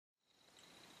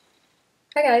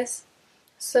Hi guys!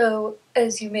 So,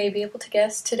 as you may be able to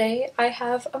guess, today I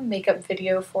have a makeup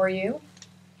video for you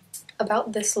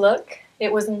about this look.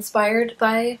 It was inspired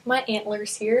by my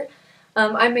antlers here.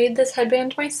 I made this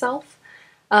headband myself.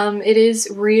 It is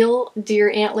real deer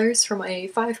antlers from a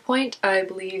 5-point. I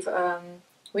believe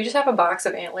we just have a box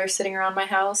of antlers sitting around my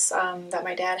house that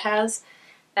my dad has,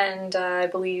 and I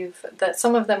believe that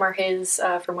some of them are his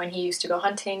from when he used to go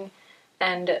hunting,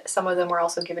 and some of them were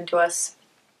also given to us.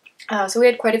 So we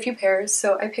had quite a few pairs,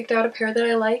 so I picked out a pair that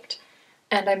I liked,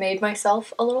 and I made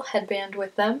myself a little headband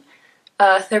with them.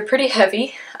 They're pretty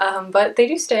heavy, but they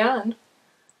do stay on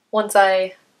once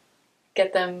I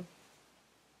get them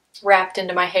wrapped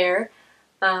into my hair.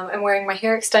 I'm wearing my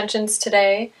hair extensions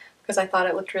today because I thought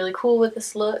it looked really cool with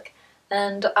this look,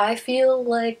 and I feel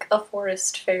like a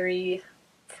forest fairy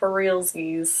for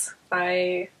realsies.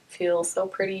 I feel so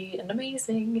pretty and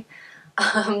amazing.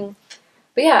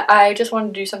 But yeah, I just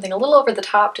wanted to do something a little over the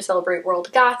top to celebrate World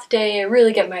Goth Day,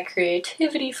 really get my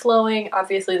creativity flowing.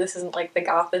 Obviously this isn't like the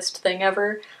gothest thing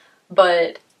ever,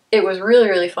 but it was really,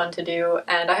 really fun to do,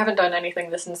 and I haven't done anything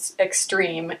this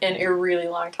extreme in a really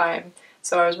long time.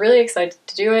 So I was really excited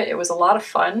to do it. It was a lot of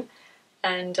fun,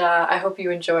 and I hope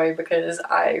you enjoy because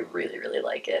I really, really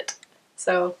like it.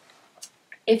 So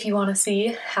if you want to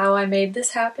see how I made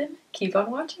this happen, keep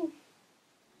on watching.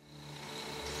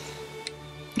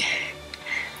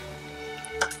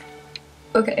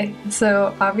 Okay,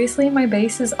 so obviously my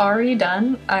base is already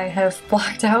done. I have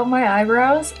blocked out my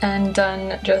eyebrows and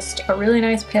done just a really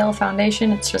nice pale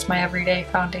foundation. It's just my everyday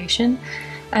foundation.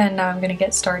 And now I'm gonna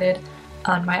get started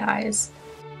on my eyes.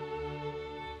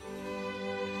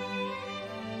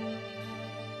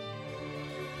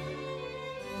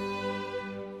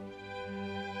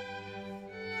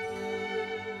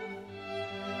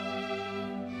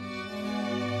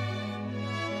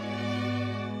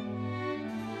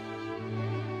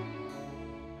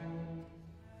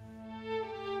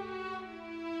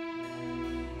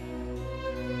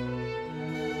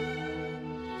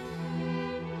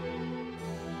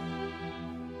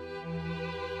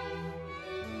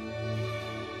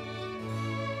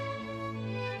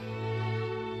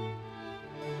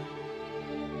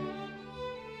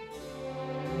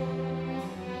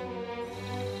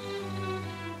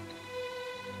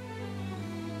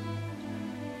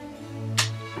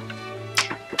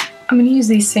 I'm going to use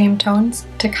these same tones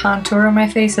to contour my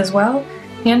face as well,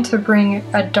 and to bring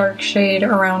a dark shade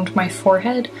around my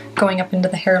forehead going up into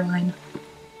the hairline.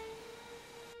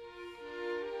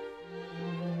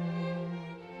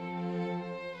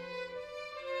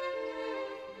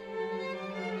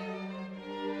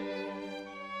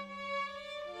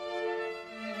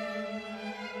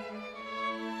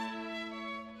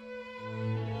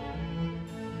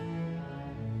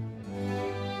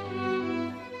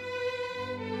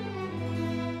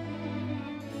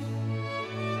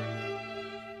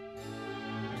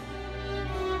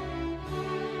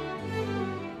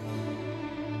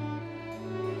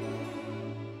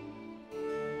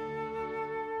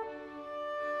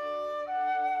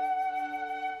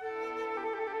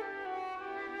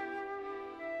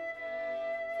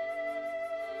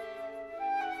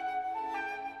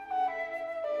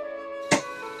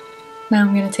 Now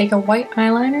I'm going to take a white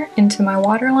eyeliner into my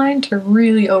waterline to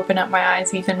really open up my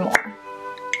eyes even more.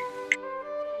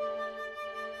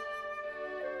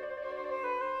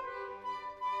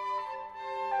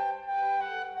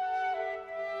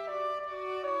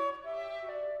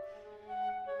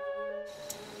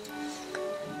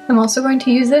 I'm also going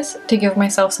to use this to give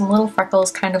myself some little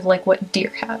freckles, kind of like what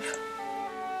deer have.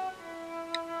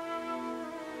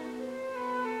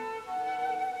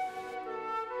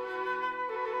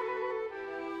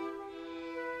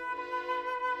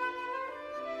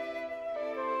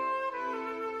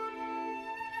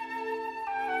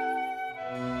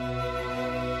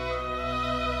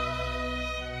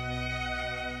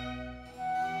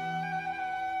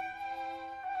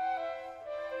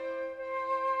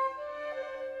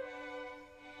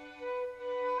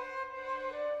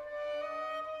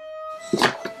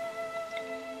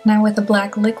 Now with a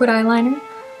black liquid eyeliner,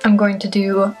 I'm going to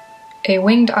do a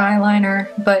winged eyeliner,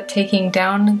 but taking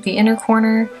down the inner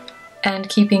corner and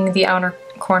keeping the outer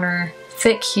corner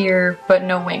thick here, but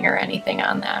no wing or anything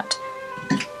on that.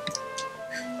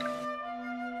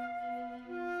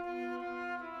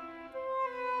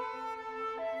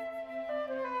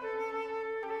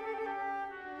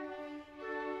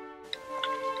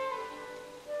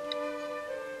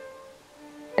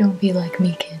 Don't be like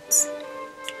me, kids.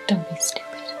 Don't be stupid.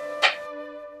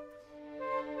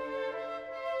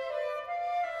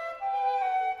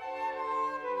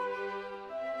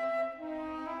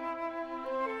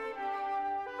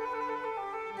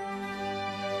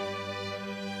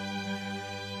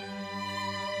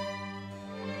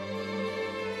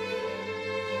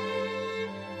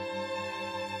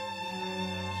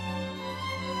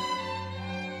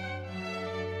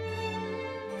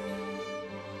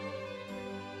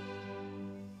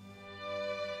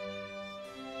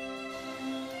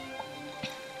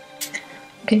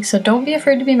 Okay, so don't be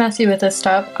afraid to be messy with this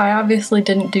stuff. I obviously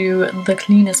didn't do the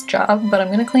cleanest job, but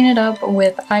I'm gonna clean it up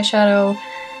with eyeshadow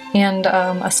and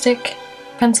a stick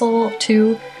pencil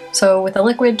too. So with a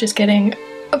liquid, just getting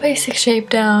a basic shape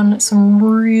down, some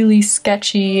really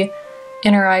sketchy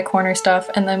inner eye corner stuff,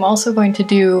 and then I'm also going to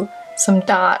do some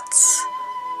dots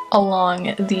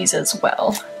along these as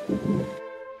well.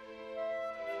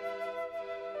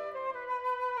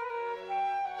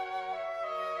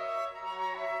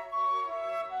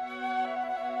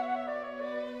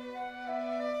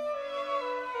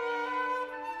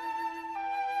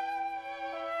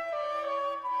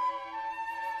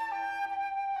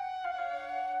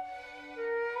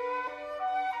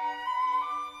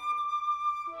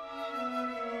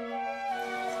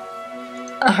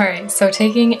 Alright, so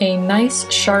taking a nice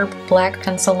sharp black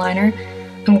pencil liner,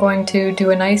 I'm going to do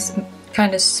a nice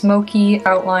kind of smoky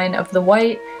outline of the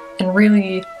white and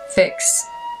really fix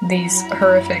these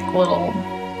horrific little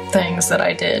things that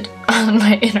I did on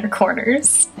my inner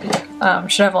corners.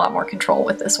 Should have a lot more control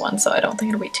with this one, so I don't think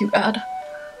it'll be too bad.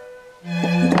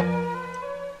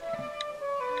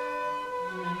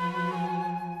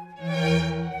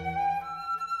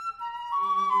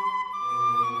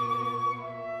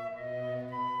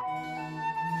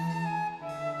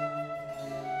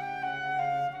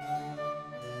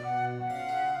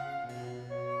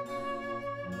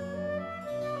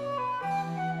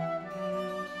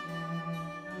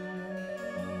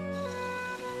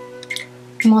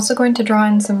 I'm also going to draw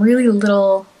in some really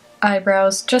little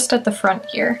eyebrows just at the front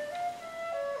here.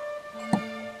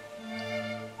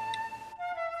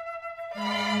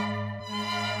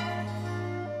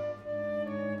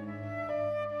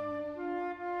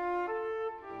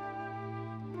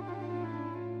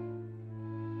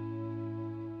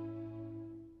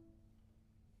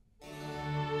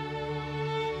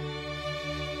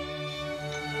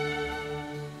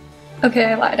 Okay,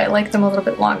 I lied. I like them a little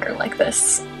bit longer like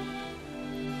this.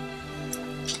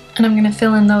 And I'm going to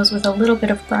fill in those with a little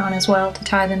bit of brown as well to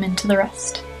tie them into the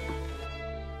rest.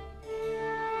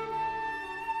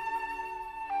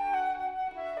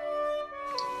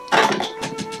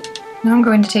 Now I'm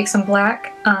going to take some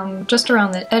black just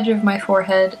around the edge of my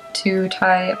forehead to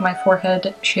tie my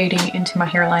forehead shading into my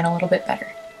hairline a little bit better.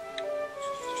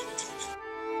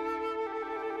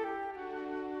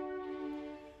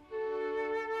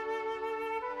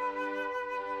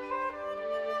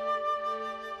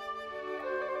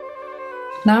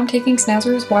 Now I'm taking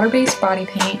Snazzer's water-based body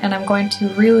paint and I'm going to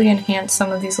really enhance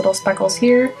some of these little speckles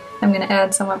here. I'm going to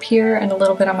add some up here and a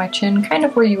little bit on my chin, kind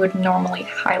of where you would normally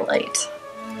highlight.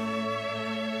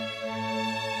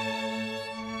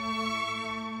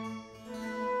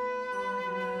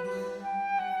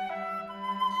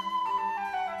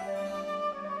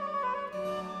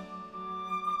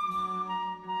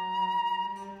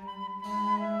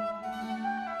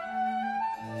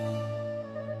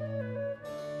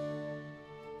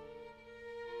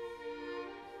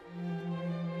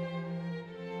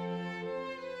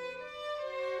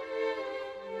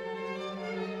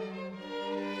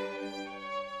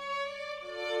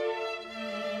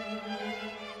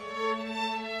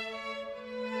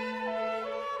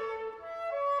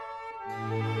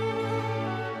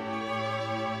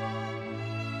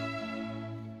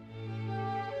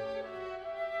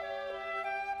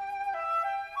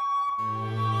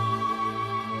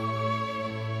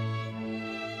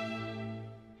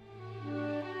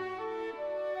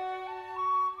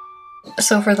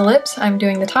 So for the lips, I'm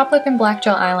doing the top lip in black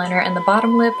gel eyeliner and the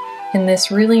bottom lip in this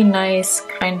really nice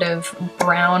kind of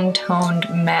brown toned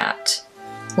matte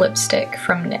lipstick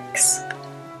from NYX.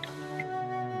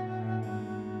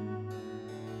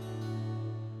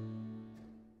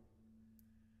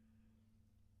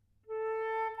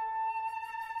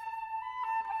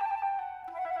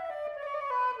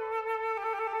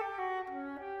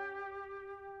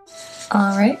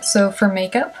 Alright, so for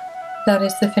makeup, that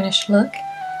is the finished look.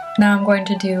 Now I'm going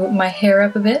to do my hair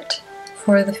up a bit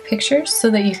for the pictures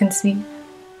so that you can see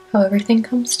how everything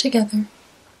comes together.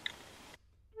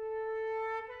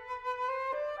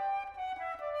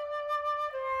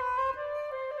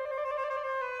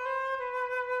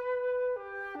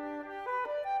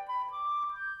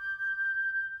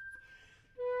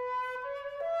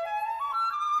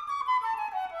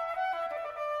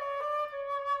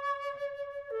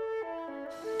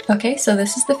 Okay, so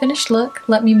this is the finished look.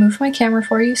 Let me move my camera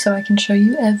for you so I can show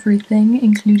you everything,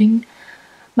 including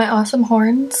my awesome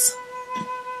horns.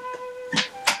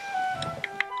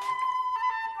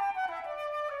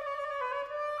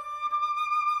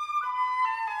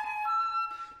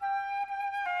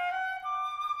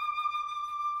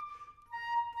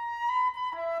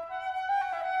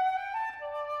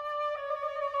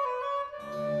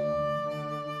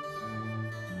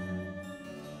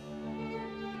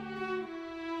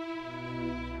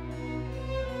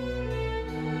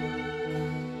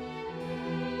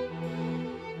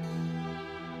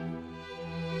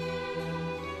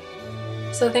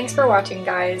 So thanks for watching,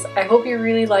 guys. I hope you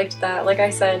really liked that. Like I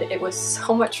said, it was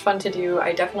so much fun to do.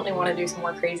 I definitely want to do some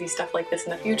more crazy stuff like this in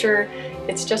the future.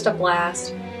 It's just a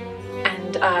blast.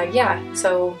 And yeah,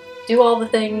 so do all the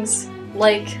things.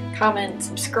 Like, comment,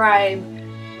 subscribe,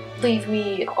 leave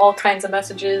me all kinds of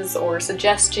messages or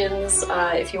suggestions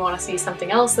if you want to see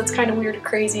something else that's kind of weird or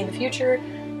crazy in the future.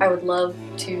 I would love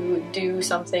to do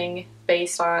something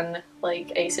based on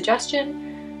like a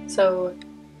suggestion. So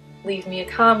leave me a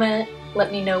comment,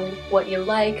 let me know what you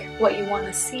like, what you want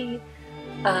to see.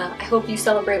 I hope you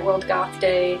celebrate World Goth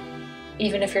Day.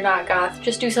 Even if you're not goth,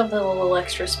 just do something a little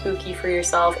extra spooky for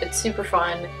yourself. It's super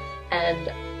fun, and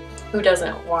who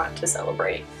doesn't want to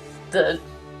celebrate the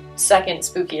second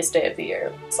spookiest day of the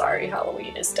year? Sorry,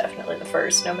 Halloween is definitely the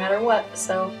first, no matter what.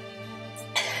 So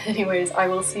anyways, I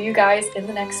will see you guys in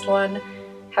the next one.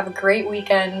 Have a great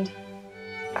weekend.